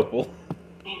those couple.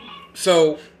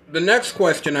 So, the next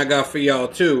question I got for y'all,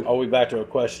 too. I'll be back to a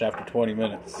question after 20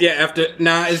 minutes. Yeah,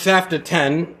 it's after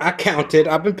 10. I counted.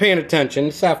 I've been paying attention.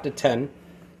 It's after 10.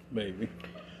 Maybe.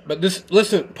 But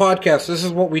listen, podcast, this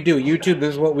is what we do. YouTube,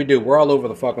 this is what we do. We're all over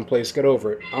the fucking place. Get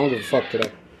over it. I don't give a fuck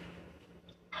today.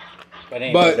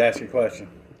 But ask your question.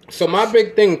 So my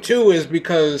big thing, too, is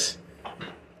because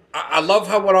I love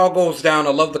how it all goes down. I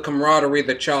love the camaraderie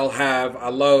that y'all have. I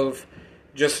love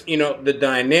just, the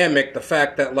dynamic, the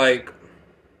fact that, like,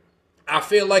 I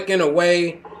feel like in a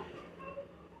way,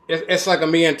 it's like a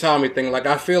me and Tommy thing. Like,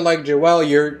 I feel like, Joel,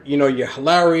 you're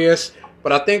hilarious.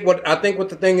 But I think what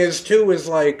the thing is, too, is,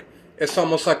 like, it's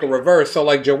almost like a reverse. So,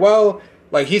 like, Joel,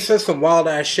 like, he says some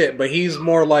wild-ass shit, but he's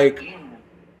more, like,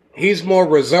 he's more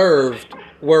reserved,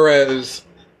 whereas,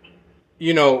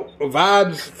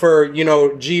 vibes for,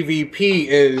 GVP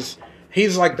is,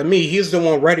 he's like me, he's the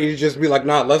one ready to just be like,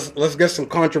 nah, let's get some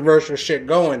controversial shit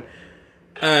going.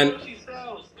 And,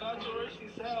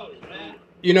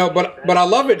 but I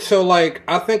love it. So, like,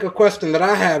 I think a question that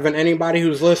I have, and anybody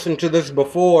who's listened to this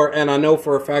before, and I know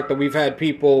for a fact that we've had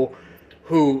people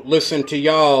who listen to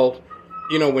y'all,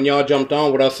 when y'all jumped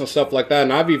on with us and stuff like that,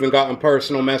 and I've even gotten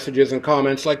personal messages and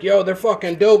comments like, yo, they're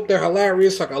fucking dope, they're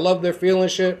hilarious, like, I love their feeling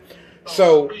shit.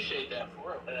 So,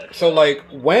 like,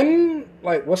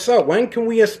 what's up? When can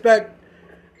we expect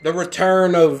the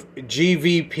return of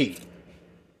GVP?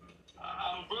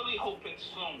 I'm really hoping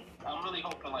soon. I'm really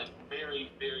hoping, like,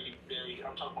 very, very, very,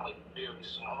 I'm talking, like, very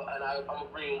soon. And I'm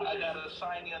agreeing with I got a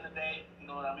sign the other day, you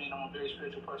know what I mean? I'm a very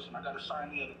spiritual person. I got a sign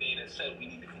the other day that said we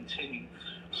need to continue.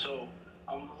 So,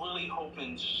 I'm really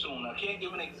hoping soon. I can't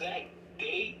give an exact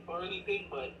date or anything,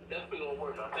 but definitely gonna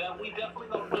work on that. We definitely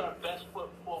gonna put our best foot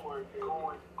forward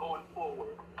going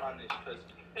forward on this, because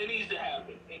it needs to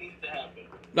happen. It needs to happen.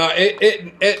 No,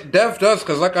 it def does,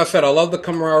 because like I said, I love the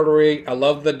camaraderie, I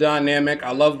love the dynamic,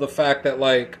 I love the fact that,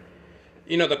 like,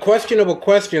 the questionable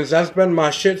questions, that's been my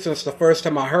shit since the first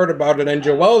time I heard about it, and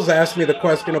Joel's asked me the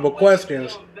questionable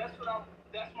questions. That's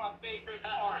my favorite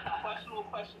part, questionable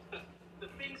questions, because the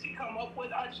things he come up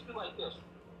with, I just feel like this.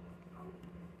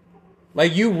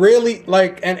 Like, you really,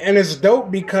 like, and it's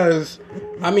dope because,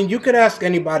 I mean, you could ask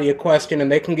anybody a question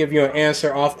and they can give you an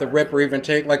answer off the rip or even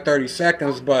take, like, 30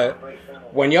 seconds, but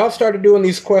when y'all started doing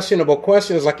these questionable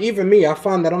questions, like even me, I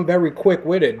find that I'm very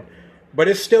quick-witted. But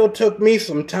it still took me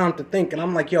some time to think. And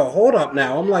I'm like, yo, hold up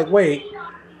now. I'm like, wait.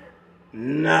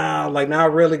 Nah, like now I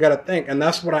really got to think. And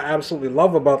that's what I absolutely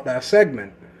love about that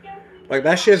segment. Like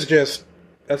that shit's just,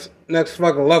 that's next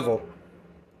fucking level.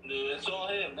 Dude, it's all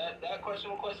him. That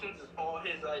questionable questions is all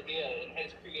his idea and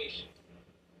his creation.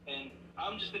 And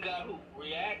I'm just the guy who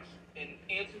reacts and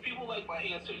answers. People like my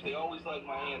answers. They always like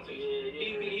my answers.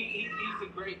 He's a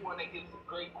great one that gives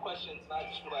great questions. And I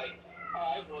just be like,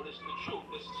 all right, well, this is the truth.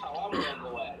 This is how I'm gonna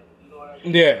go at it. You know what I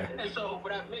mean? Yeah. And so,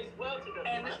 but that makes well to them.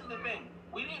 And this is the thing.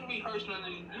 We didn't rehearse none of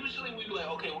these. Usually, we be like,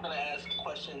 okay, we're gonna ask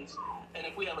questions, and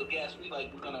if we have a guest, we're gonna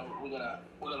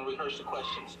rehearse the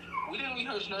questions. We didn't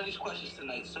rehearse none of these questions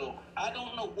tonight, so I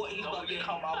don't know what he's about to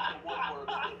come out the woodwork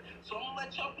with. So I'm gonna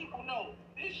let y'all people know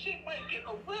this shit might get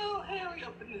a little hairy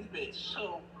up in this bitch.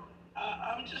 So.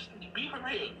 I'm just be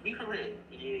prepared. Be prepared.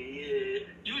 Yeah.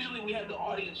 Usually we have the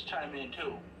audience chime in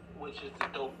too, which is the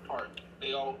dope part.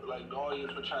 They all like the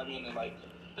audience will chime in and like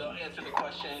they'll answer the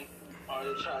question or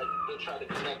they'll try to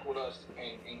connect with us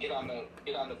and get on the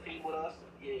feed with us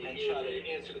and try to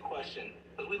answer the question.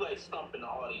 Because we like stumping the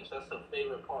audience. That's the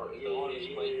favorite part. Is the audience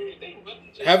like they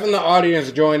really just Having the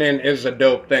audience join in is a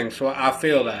dope thing, so I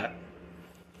feel that.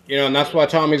 You know, and that's why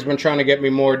Tommy's been trying to get me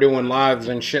more doing lives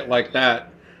and shit like that.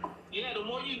 Yeah, the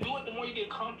more you do it, the more you get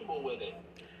comfortable with it.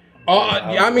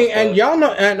 I mean, and y'all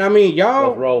know, and I mean,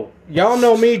 y'all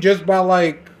know me just by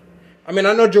like, I mean,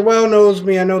 I know Joel knows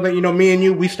me. I know that, you know, me and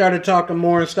you, we started talking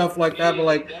more and stuff like that. But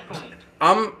like, Definitely.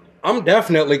 I'm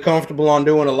definitely comfortable on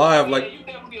doing a live. Like, You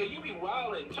be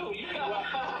wilding too. You be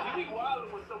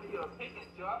wilding with some of your opinions,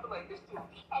 yo. I feel like this too.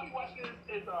 I be watching his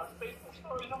Facebook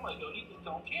stories. I'm like, yo, he just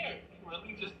don't care. He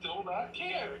really just do not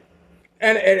care.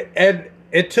 and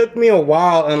it took me a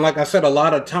while, and like I said, a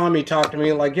lot of Tommy talked to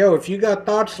me like, yo, if you got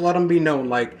thoughts, let them be known.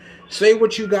 Like, say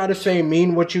what you gotta say,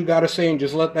 mean what you gotta say, and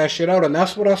just let that shit out. And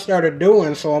that's what I started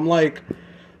doing. So I'm like,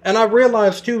 and I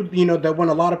realized too, you know, that when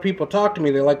a lot of people talk to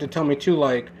me, they like to tell me too,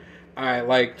 like, all right,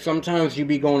 like sometimes you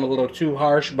be going a little too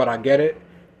harsh, but I get it.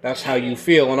 That's how you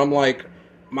feel. And I'm like,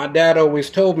 my dad always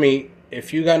told me,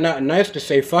 if you got nothing nice to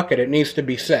say, fuck it. It needs to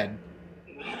be said.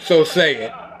 So say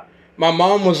it. My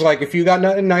mom was like, if you got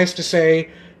nothing nice to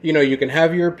say, you know, you can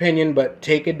have your opinion, but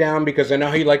take it down because I know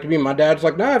how you like to be. My dad's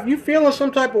like, nah, if you feeling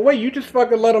some type of way, you just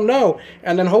fucking let them know.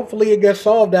 And then hopefully it gets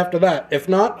solved after that. If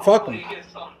not, fuck them.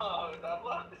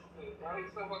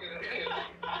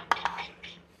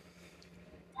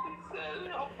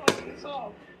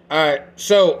 Alright,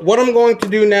 so what I'm going to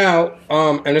do now,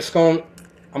 I'm going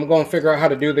to figure out how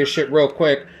to do this shit real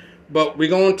quick. But we're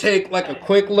going to take like a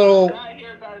quick little...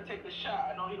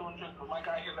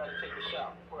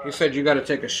 He said you gotta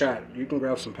take a shot. You can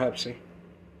grab some Pepsi.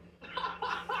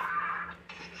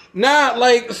 Nah,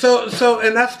 like so,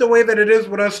 and that's the way that it is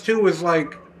with us too. Is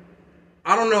like,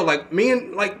 I don't know, like me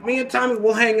and Tommy,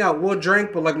 we'll hang out, we'll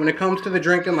drink, but like when it comes to the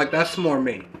drinking, like that's more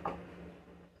me.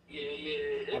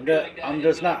 Yeah. I'm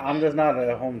just not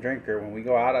a home drinker. When we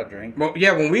go out, I drink. Well,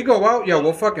 yeah, when we go out,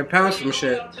 we'll fucking pound some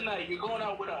shit. You're going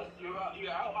out with us. You're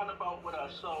out on about with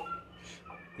us. So.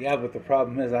 Yeah, but the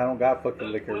problem is I don't got fucking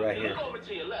liquor right here. Look over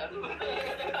to your left.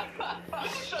 I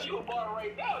can show you a bar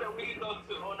right now that we can go to.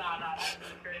 Oh, nah, that's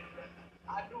crazy.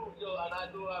 I do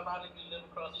ironically live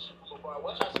across the street from a bar,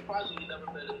 which I surprisingly never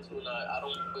been into, and I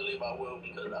don't believe I will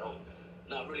because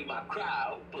not really my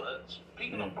crowd. But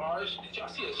speaking of bars, did y'all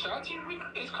see Ashanti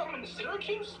is coming to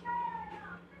Syracuse?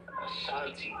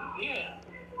 Ashanti, yeah.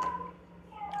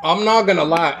 I'm not gonna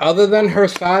lie, other than her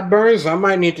sideburns, I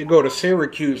might need to go to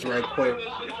Syracuse right quick. Her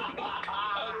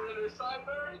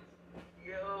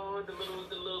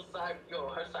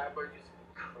sideburns is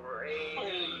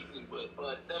crazy,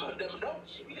 but them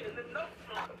notes, she be hitting them notes,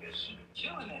 she be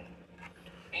killing it.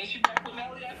 And she back with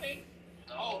Nelly, I think.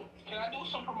 Oh, can I do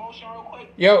some promotion real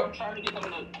quick? Yo. I'm trying to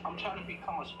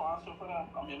become a sponsor for them.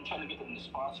 I mean, I'm trying to get them to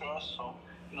sponsor us. So,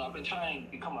 you know, I've been trying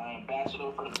to become an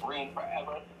ambassador for the brand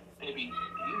forever. Baby,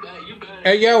 you better.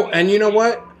 Hey, yo, and you know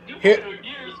what?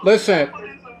 Listen.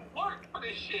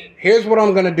 Here's what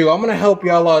I'm gonna do. I'm gonna help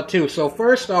y'all out too. So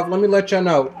first off, let me let y'all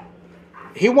know.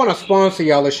 He wanna sponsor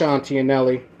y'all, Ashanti and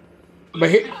Nelly.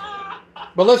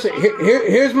 But listen,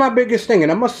 here's my biggest thing,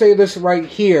 and I'm gonna say this right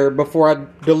here before I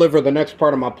deliver the next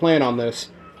part of my plan on this.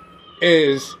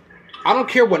 Is I don't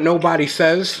care what nobody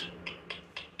says.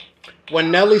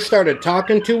 When Nelly started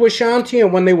talking to Ashanti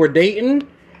and when they were dating,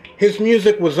 his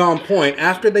music was on point.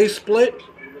 After they split,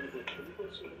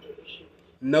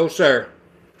 no sir.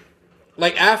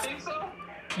 Like after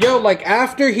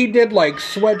he did like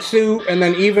Sweatsuit and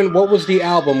then even what was the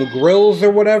album, Grills or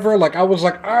whatever, like I was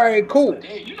like, alright, cool.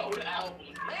 Hey, you know the album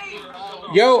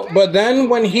Yo, but then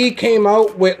when he came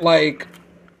out with, like,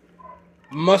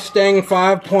 Mustang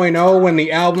 5.0 and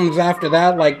the albums after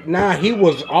that, like, nah, he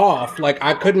was off. Like,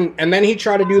 I couldn't... And then he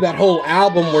tried to do that whole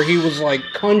album where he was, like,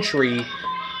 country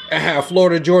and had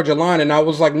Florida Georgia Line, and I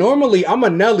was like, normally, I'm a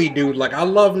Nelly dude. Like, I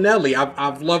love Nelly.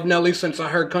 I've loved Nelly since I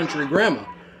heard Country Grammar.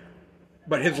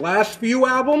 But his last few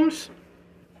albums,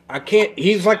 I can't...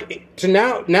 He's like...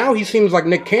 Now he seems like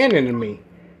Nick Cannon to me.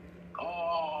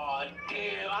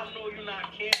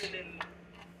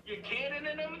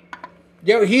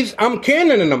 Yo, I'm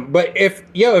cannoning him, but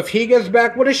if he gets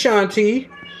back with Ashanti,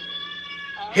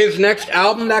 his next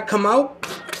album that come out,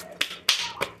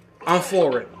 I'm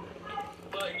for it.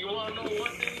 But you wanna know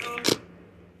one thing, though?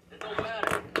 It don't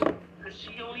matter, cause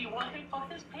she only wanted for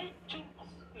his pictures.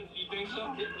 You think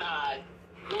so? Nah.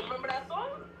 You remember that song?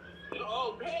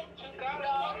 Oh, bitch,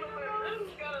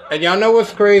 and y'all know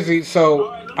what's crazy? So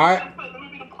let me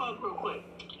be the plug real quick.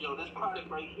 Yo, this product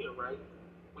right here, right?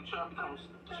 We try to become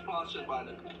sponsored by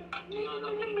the. You know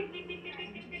what I mean?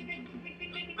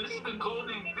 This is the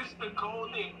golden.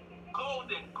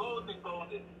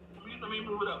 Let me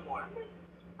move it up more.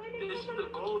 This is the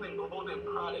golden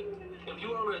product. If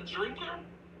you are a drinker,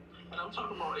 and I'm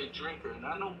talking about a drinker, and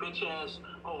I know bitch ass.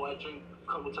 Oh, I drink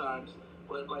a couple times,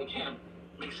 but like him,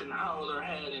 mixing Howler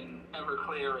Head and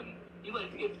Everclear, and you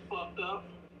like to get fucked up.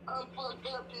 I'm fucked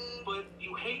up, dude. But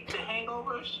you hate the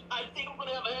hangovers? I think I'm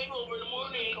gonna have a hangover in the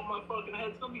morning. Oh, my fucking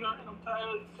head's gonna be hurting. I'm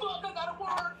tired. Fuck, I gotta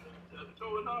work. I'm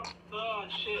throwing up. Oh,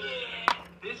 shit. Yeah.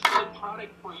 This is a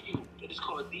product for you. It is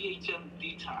called DHM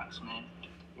Detox, man.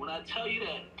 When I tell you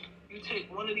that, you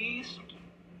take one of these,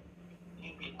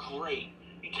 you'd be great.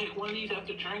 You take one of these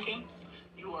after drinking,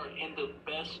 you are in the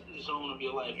best zone of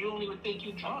your life. You don't even think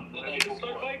you drunk the night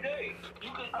before. My day.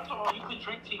 You could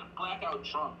drink till you black out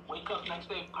drunk. Wake up next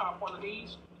day, pop one of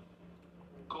these.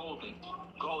 Golden.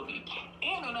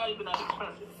 And they're not even that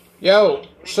expensive. Yo,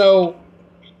 so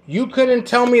you couldn't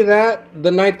tell me that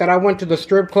the night that I went to the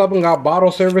strip club and got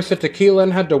bottle service of tequila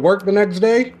and had to work the next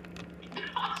day? See, if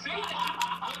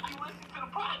you listen to the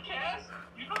podcast,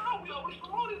 you know we always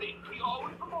promoted it.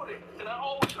 And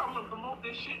I'm gonna promote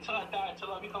this shit till I die,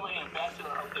 till I become an ambassador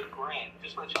of the brand.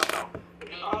 Just let y'all know. If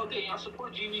you're out there, y'all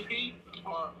support GVP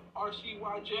or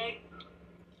RCYJ.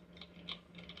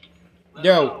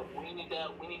 Yo. We need that.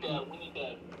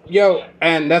 Yo,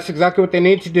 and that's exactly what they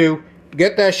need to do.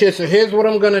 Get that shit. So here's what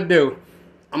I'm going to do.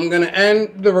 I'm going to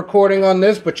end the recording on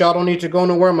this, but y'all don't need to go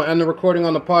nowhere. I'm going to end the recording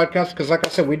on the podcast because, like I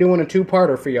said, we're doing a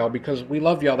two-parter for y'all because we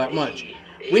love y'all that much.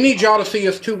 We need y'all to see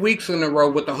us 2 weeks in a row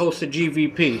with the host of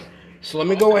GVP. So let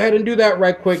me go ahead and do that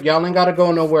right quick. Y'all ain't got to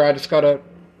go nowhere. I just got to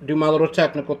do my little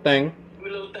technical thing.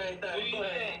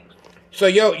 So,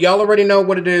 yo, y'all already know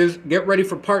what it is. Get ready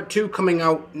for part 2 coming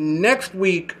out next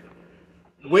week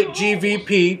with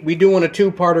GVP. We doing a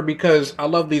two-parter because I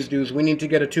love these dudes. We need to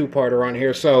get a two-parter on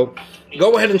here. So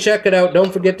go ahead and check it out.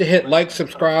 Don't forget to hit like,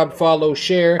 subscribe, follow,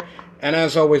 share. And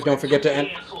as always, don't forget to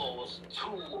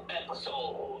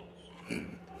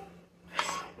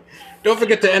Don't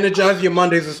forget to energize your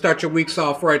Mondays and start your weeks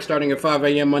off right, starting at 5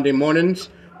 a.m. Monday mornings,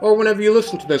 or whenever you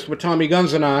listen to this with Tommy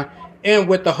Guns and I, and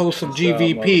with the host of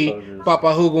GVP,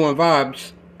 Papa Hugo and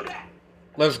Vibes.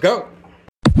 Let's go.